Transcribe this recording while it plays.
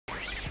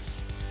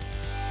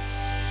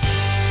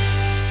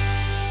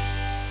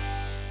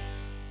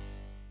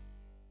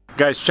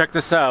Guys, check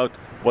this out.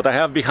 What I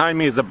have behind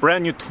me is a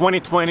brand new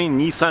 2020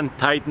 Nissan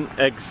Titan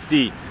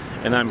XD.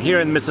 And I'm here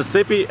in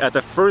Mississippi at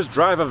the first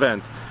drive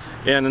event.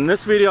 And in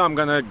this video, I'm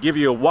gonna give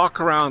you a walk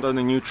around on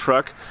the new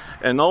truck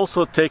and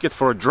also take it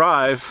for a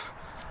drive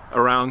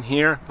around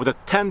here with a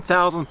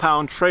 10,000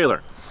 pound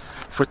trailer.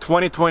 For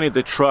 2020,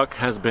 the truck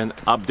has been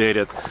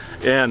updated,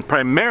 and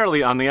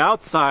primarily on the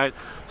outside,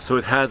 so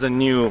it has a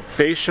new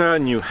fascia,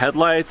 new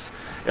headlights,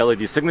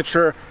 LED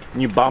signature,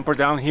 new bumper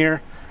down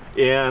here.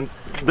 And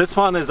this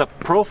one is a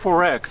Pro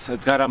 4X.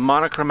 It's got a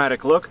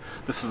monochromatic look.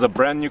 This is a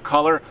brand new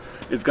color.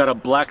 It's got a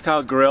blacked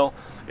out grille.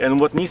 And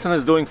what Nissan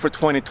is doing for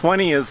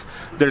 2020 is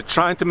they're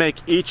trying to make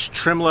each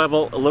trim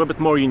level a little bit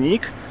more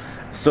unique.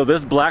 So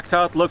this blacked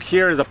out look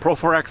here is a Pro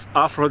 4X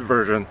off-road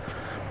version,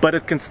 but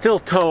it can still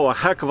tow a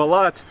heck of a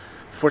lot.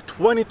 For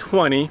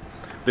 2020,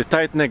 the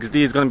Titan XD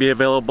is going to be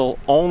available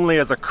only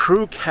as a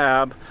crew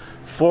cab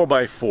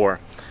 4x4.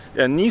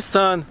 And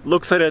Nissan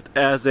looks at it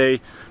as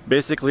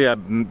basically a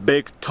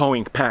big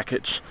towing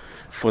package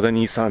for the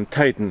Nissan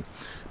Titan,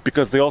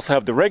 because they also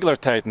have the regular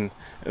Titan,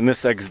 and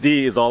this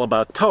XD is all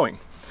about towing.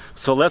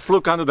 So let's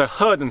look under the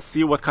hood and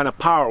see what kind of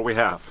power we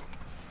have.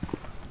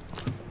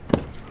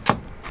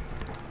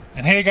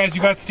 And hey guys,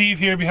 you got Steve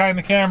here behind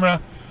the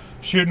camera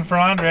shooting for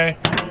Andre.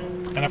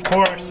 And of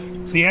course,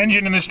 the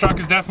engine in this truck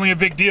is definitely a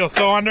big deal.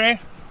 So Andre,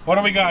 what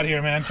do we got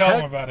here, man? Tell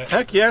them about it.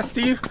 Heck yeah,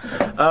 Steve.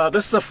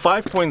 This is a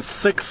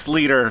 5.6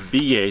 liter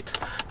V8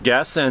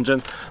 gas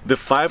engine. The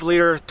 5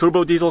 liter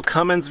turbo diesel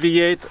Cummins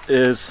V8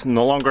 is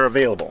no longer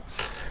available.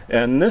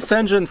 And this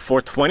engine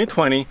for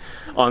 2020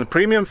 on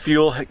premium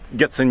fuel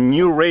gets a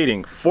new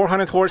rating,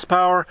 400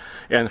 horsepower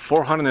and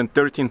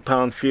 413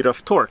 pound-feet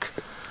of torque.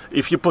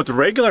 If you put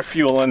regular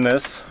fuel in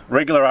this,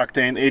 regular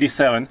octane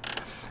 87,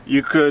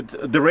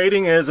 the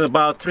rating is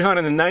about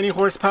 390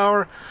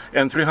 horsepower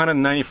and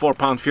 394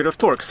 pound-feet of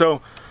torque.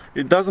 So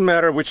it doesn't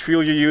matter which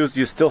fuel you use,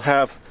 you still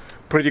have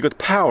pretty good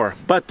power.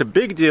 But the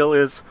big deal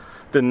is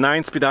the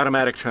 9-speed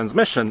automatic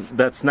transmission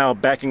that's now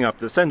backing up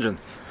this engine.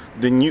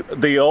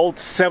 The old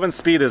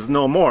 7-speed is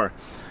no more.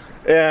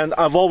 And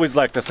I've always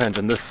liked this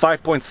engine. The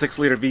 5.6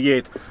 liter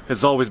V8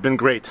 has always been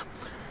great.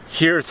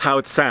 Here's how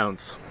it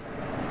sounds.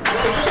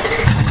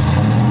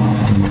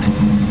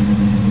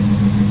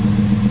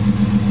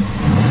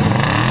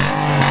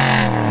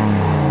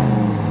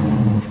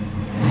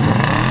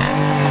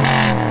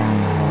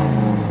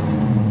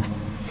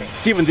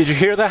 Steven, did you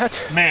hear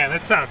that? Man,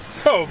 that sounds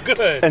so good.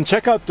 And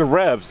check out the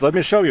revs. Let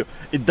me show you.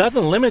 It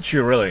doesn't limit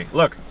you really.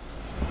 Look.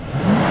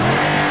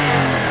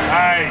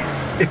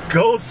 Nice. It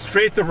goes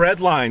straight to red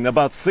line,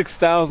 about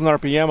 6,000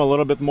 RPM, a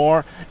little bit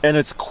more, and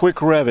it's quick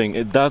revving.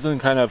 It doesn't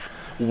kind of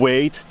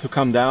wait to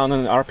come down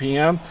in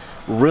RPM.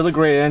 Really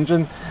great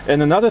engine.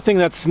 And another thing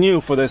that's new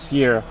for this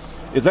year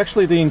is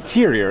actually the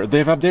interior.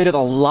 They've updated a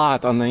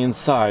lot on the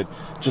inside.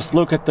 Just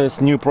look at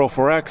this new Pro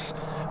 4X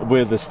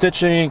with the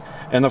stitching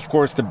and of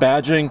course the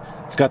badging.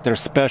 It's got their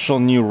special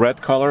new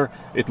red color.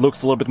 It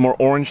looks a little bit more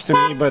orange to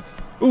me, but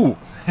ooh,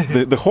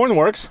 the horn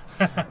works.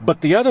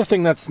 But the other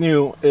thing that's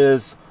new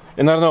is,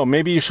 and I don't know,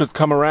 maybe you should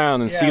come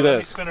around and see this. Let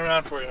me spin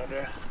around for you,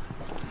 Andre.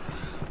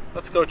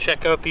 Let's go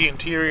check out the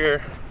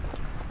interior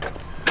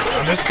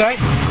on this type.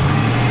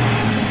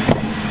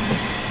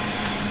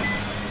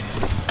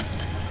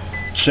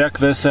 Check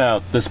this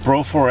out. This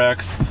Pro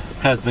 4X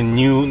has the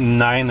new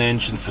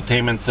 9-inch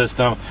infotainment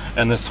system,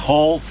 and this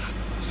whole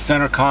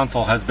center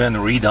console has been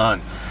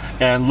redone.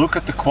 And look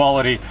at the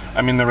quality,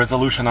 I mean the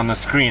resolution on the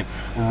screen.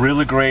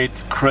 Really great,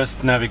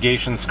 crisp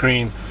navigation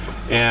screen.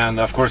 And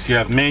of course you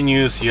have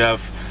menus, you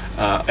have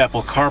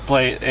Apple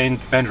CarPlay and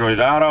Android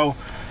Auto,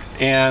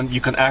 and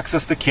you can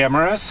access the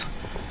cameras.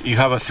 You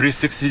have a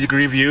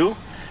 360-degree view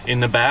in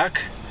the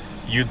back.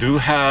 You do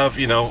have,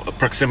 you know,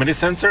 proximity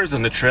sensors,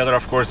 and the trailer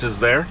of course is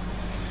there.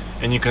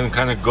 And you can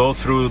kind of go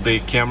through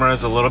the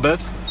cameras a little bit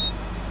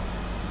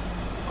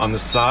on the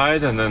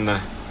side, and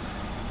then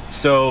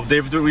so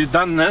they've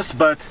redone this,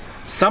 but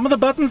some of the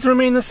buttons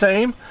remain the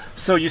same.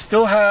 So you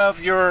still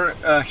have your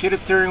heated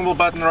steering wheel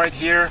button right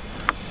here.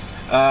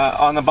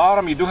 On the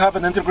bottom you do have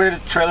an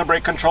integrated trailer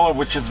brake controller,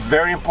 which is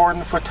very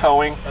important for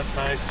towing. That's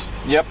nice.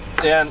 Yep.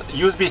 And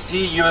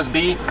USB-C,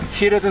 USB,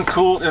 heated and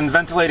cooled and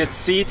ventilated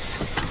seats.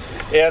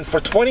 And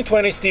for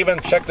 2020, Steven,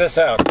 check this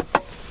out.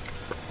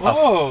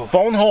 Whoa. A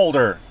phone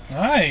holder.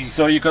 Nice.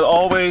 So you could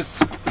always,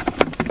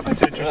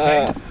 that's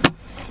interesting.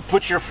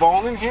 Put your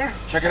phone in here.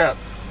 Check it out.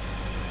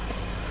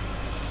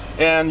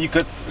 And you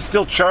could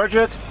still charge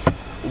it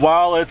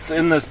while it's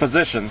in this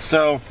position.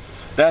 So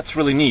that's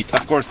really neat.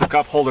 Of course, the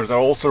cup holders are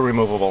also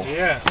removable.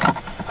 Yeah.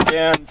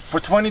 And for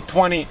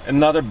 2020,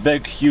 another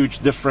big, huge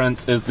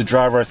difference is the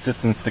driver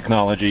assistance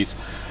technologies.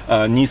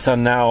 Nissan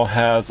now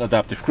has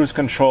adaptive cruise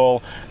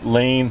control,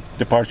 lane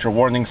departure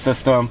warning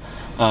system.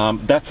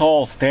 That's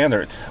all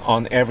standard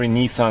on every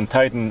Nissan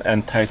Titan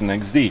and Titan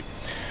XD.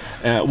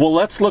 Well,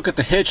 let's look at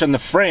the hitch and the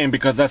frame,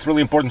 because that's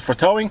really important for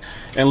towing,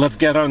 and let's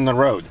get on the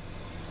road.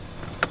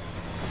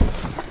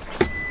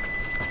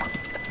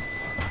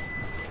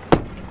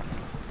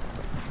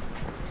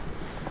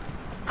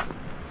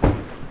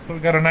 So we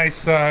got a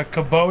nice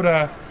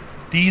Kubota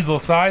diesel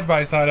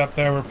side-by-side up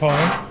there we're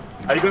pulling.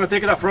 Are you gonna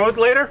take it off-road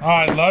later? Oh,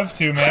 I'd love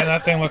to, man.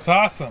 That thing looks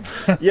awesome.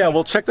 Yeah,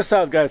 well, check this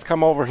out, guys.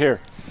 Come over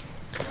here.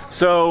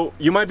 So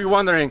you might be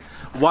wondering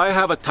why I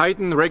have a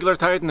Titan, regular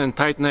Titan, and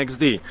Titan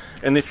XD.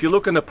 And if you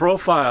look in the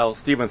profile,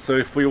 Steven, so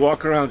if we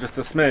walk around just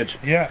a smidge,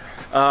 Yeah.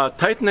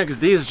 Titan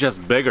XD is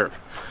just bigger.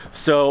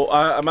 So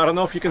I don't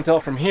know if you can tell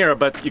from here,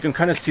 but you can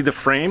kind of see the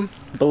frame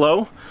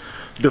below.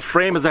 The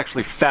frame is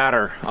actually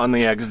fatter on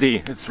the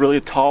XD. It's really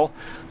tall,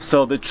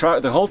 so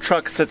the whole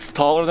truck sits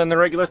taller than the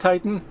regular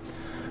Titan.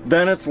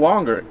 Then it's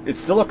longer. It's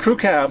still a crew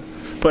cab,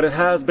 but it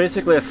has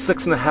basically a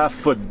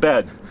 6.5-foot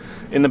bed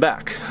in the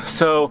back.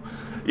 So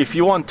if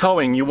you want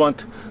towing, you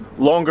want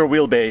longer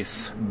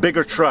wheelbase,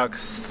 bigger truck,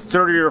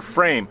 sturdier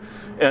frame,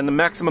 and the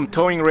maximum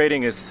towing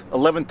rating is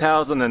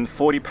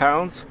 11,040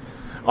 pounds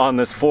on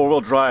this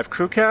 4-wheel drive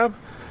crew cab.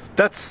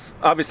 That's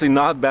obviously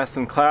not best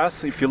in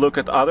class if you look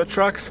at other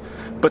trucks,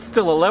 but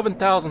still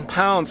 11,000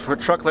 pounds for a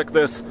truck like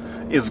this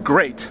is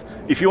great.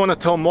 If you want to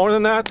tow more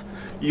than that,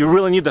 you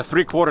really need a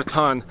 3/4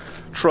 ton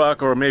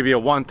truck or maybe a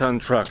 1-ton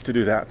truck to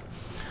do that.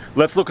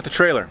 Let's look at the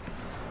trailer.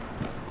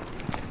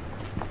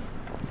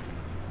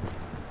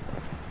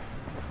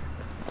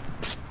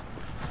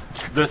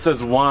 This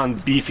is one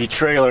beefy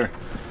trailer,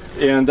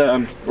 and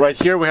right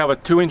here we have a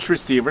 2-inch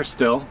receiver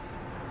still,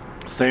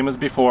 same as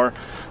before.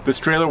 This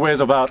trailer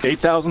weighs about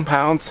 8,000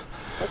 pounds.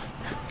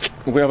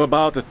 We have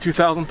about a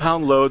 2,000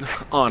 pound load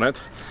on it,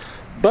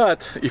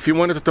 but if you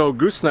wanted to tow a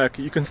gooseneck,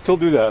 you can still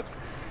do that.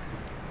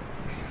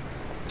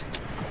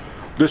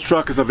 This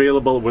truck is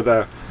available with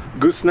a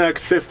gooseneck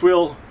 5th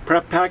wheel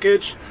prep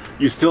package.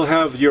 You still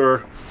have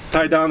your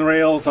tie-down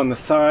rails on the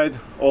side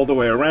all the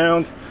way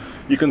around.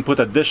 You can put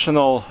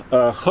additional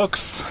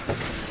hooks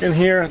in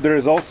here. There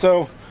is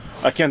also,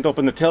 I can't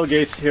open the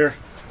tailgate here,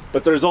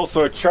 but there's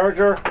also a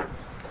charger.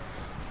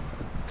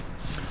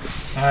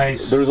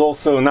 Nice. There's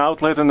also an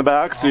outlet in the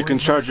back, so you can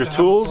charge your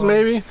tools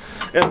maybe.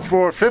 And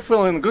for 5th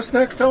wheel and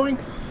gooseneck towing,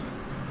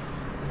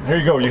 here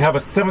you go. You have a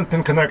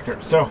 7-pin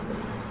connector, so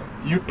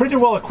you're pretty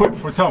well equipped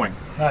for towing.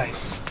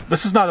 Nice.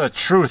 This is not a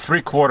true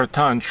 3/4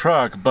 ton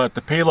truck, but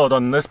the payload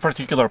on this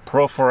particular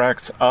Pro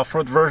 4X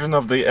off-road version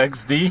of the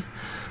XD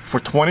for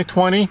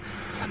 2020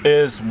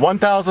 is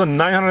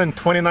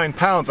 1,929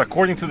 pounds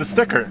according to the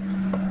sticker.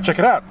 Check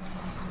it out.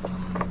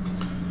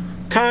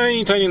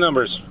 Tiny, tiny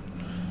numbers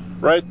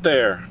right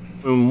there.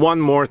 And one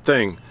more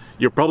thing.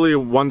 You're probably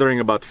wondering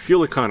about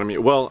fuel economy.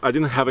 Well, I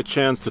didn't have a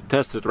chance to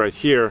test it right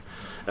here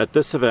at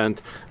this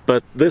event,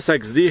 but this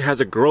XD has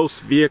a gross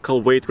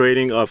vehicle weight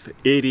rating of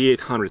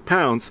 8,800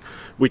 pounds,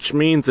 which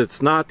means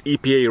it's not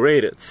EPA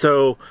rated.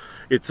 So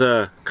it's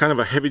a kind of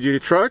a heavy-duty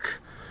truck,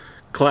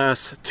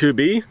 class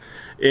 2B,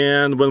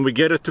 and when we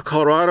get it to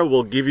Colorado,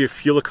 we'll give you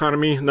fuel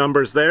economy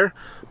numbers there,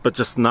 but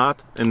just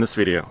not in this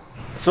video.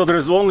 So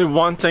there's only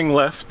one thing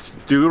left to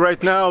do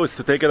right now, is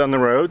to take it on the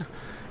road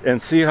and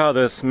see how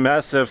this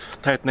massive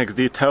Titan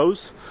XD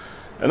tows.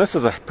 And this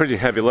is a pretty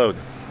heavy load.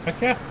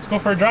 Heck yeah, let's go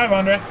for a drive,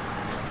 Andre.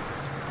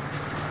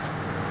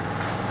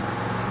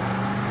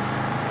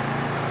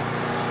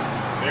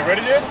 Are you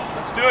ready, dude?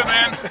 Let's do it,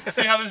 man. Let's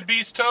see how this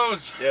beast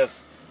tows.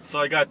 Yes. So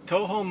I got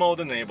tow haul mode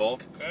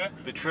enabled. Okay.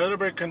 The trailer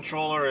brake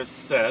controller is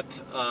set.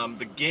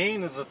 The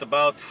gain is at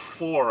about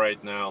 4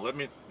 right now. Let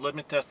me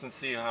test and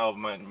see how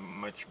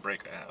much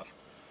brake I have.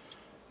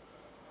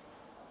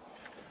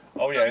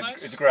 Oh yeah,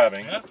 it's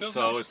grabbing. Yeah, feels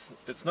so nice.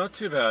 it's not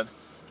too bad.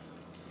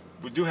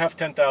 We do have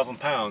 10,000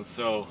 pounds,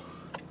 so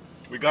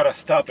we gotta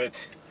stop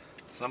it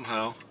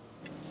somehow.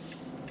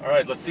 All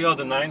right, let's see how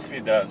the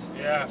 9-speed does.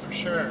 Yeah, for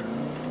sure.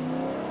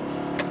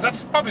 'Cause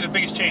that's probably the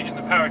biggest change in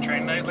the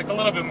powertrain. Like a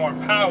little bit more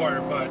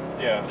power, but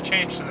Yeah. the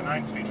change to the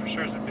 9-speed for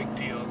sure is a big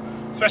deal.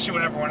 Especially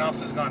when everyone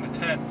else has gone to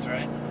 10s,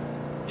 right?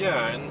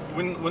 Yeah, and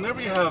whenever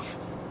you have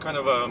kind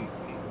of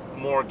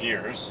more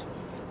gears,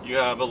 you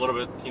have a little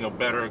bit,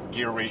 better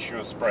gear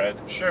ratio spread.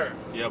 Sure.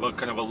 You have a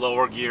kind of a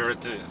lower gear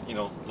at the,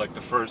 like the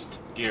first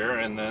gear,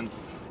 and then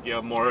you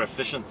have more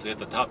efficiency at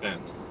the top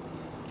end.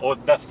 Oh,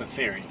 that's the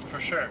theory.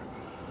 For sure.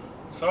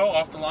 So,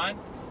 off the line,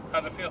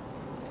 how'd it feel?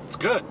 It's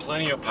good.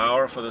 Plenty of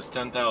power for this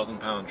 10,000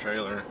 pound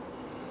trailer.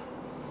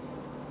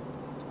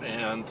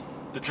 And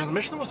the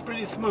transmission was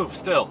pretty smooth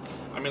still.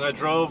 I mean, I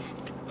drove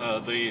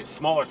the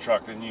smaller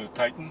truck, the new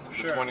Titan,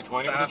 Sure. the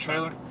 2020 with the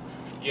trailer.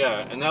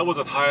 Yeah, and that was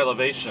at high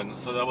elevation,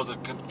 so that was a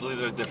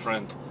completely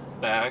different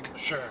bag.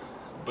 Sure.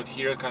 But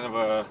here, kind of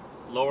a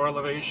lower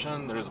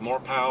elevation, there's more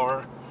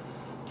power.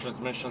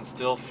 Transmission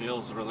still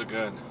feels really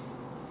good.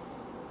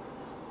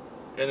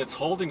 And it's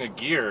holding a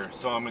gear,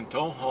 so I'm in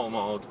tow haul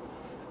mode,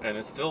 and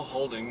it's still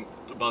holding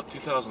about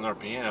 2,000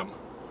 RPM.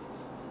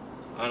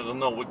 I don't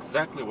know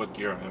exactly what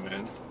gear I'm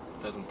in.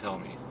 It doesn't tell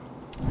me.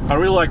 I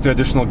really like the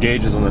additional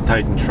gauges on the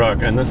Titan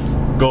truck, and this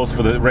goes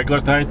for the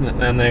regular Titan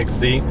and the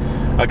XD.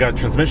 I got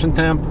transmission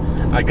temp,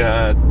 I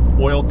got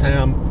oil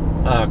temp,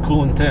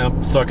 coolant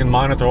temp, so I can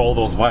monitor all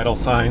those vital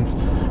signs,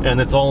 and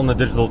it's all on the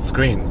digital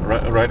screen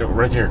right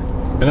here.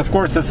 And of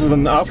course, this is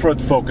an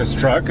off-road focused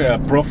truck,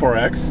 Pro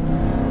 4X.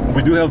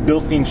 We do have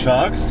Bilstein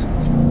shocks,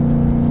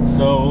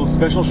 so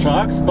special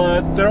shocks,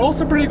 but they're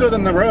also pretty good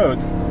on the road.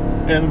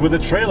 And with the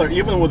trailer,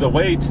 even with the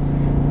weight,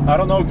 I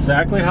don't know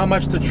exactly how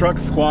much the truck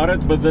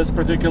squatted with this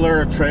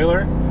particular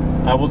trailer.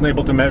 I wasn't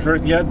able to measure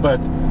it yet,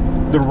 but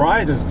the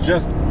ride is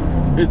just,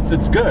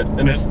 it's good.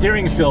 And the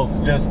steering feels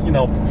just, you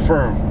know,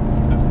 firm.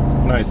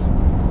 Nice.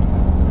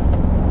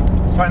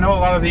 So I know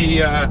a lot of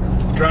the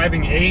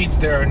driving aids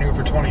there are new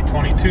for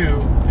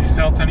 2022. Have you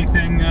felt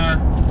anything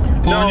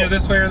pulling you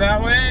this way or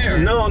that way? Or?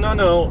 No.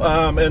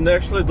 And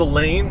actually the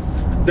lane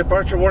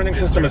departure warning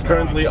system is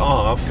currently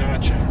off.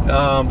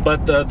 Gotcha.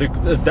 But the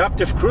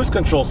adaptive cruise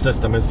control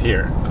system is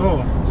here.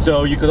 Cool.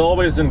 So you could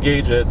always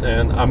engage it,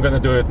 and I'm gonna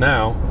do it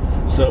now.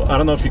 So I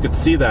don't know if you could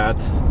see that.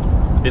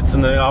 It's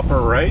in the upper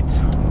right.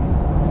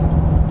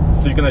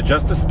 So you can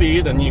adjust the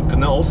speed, and you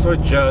can also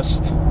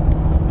adjust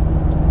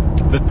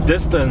the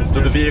distance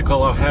to the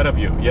vehicle ahead of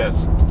you.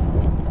 Yes.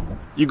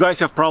 You guys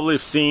have probably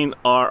seen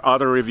our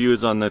other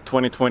reviews on the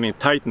 2020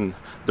 Titan,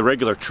 the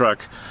regular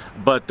truck,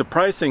 but the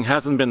pricing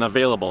hasn't been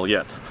available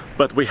yet.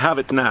 But we have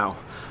it now.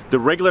 The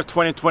regular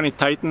 2020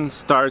 Titan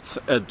starts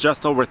at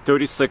just over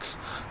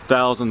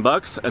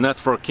 $36,000, and that's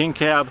for a king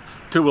cab,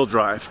 two-wheel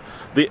drive.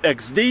 The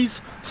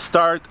XDs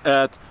start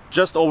at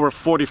just over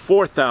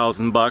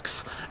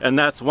 $44,000, and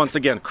that's once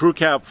again crew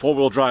cab,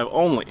 four-wheel drive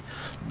only.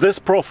 This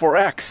Pro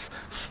 4X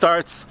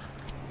starts,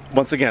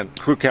 once again,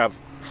 crew cab,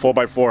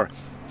 4x4,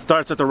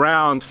 starts at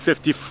around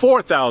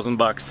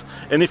 $54,000,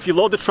 and if you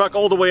load the truck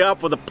all the way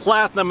up with the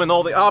platinum and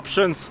all the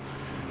options,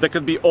 that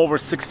could be over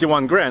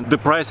 61 grand. The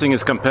pricing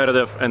is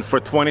competitive, and for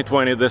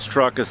 2020 this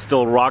truck is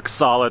still rock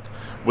solid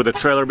with a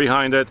trailer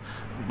behind it,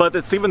 but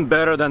it's even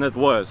better than it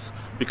was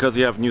because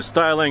you have new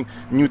styling,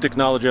 new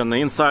technology on the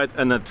inside,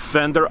 and that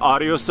Fender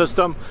audio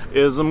system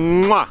is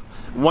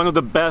one of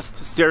the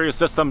best stereo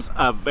systems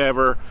I've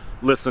ever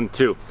listened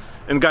to.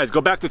 And guys,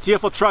 go back to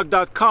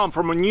TFLtruck.com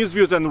for more news,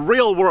 views, and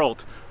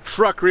real-world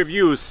truck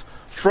reviews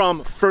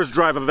from first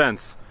drive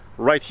events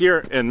right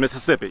here in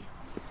Mississippi.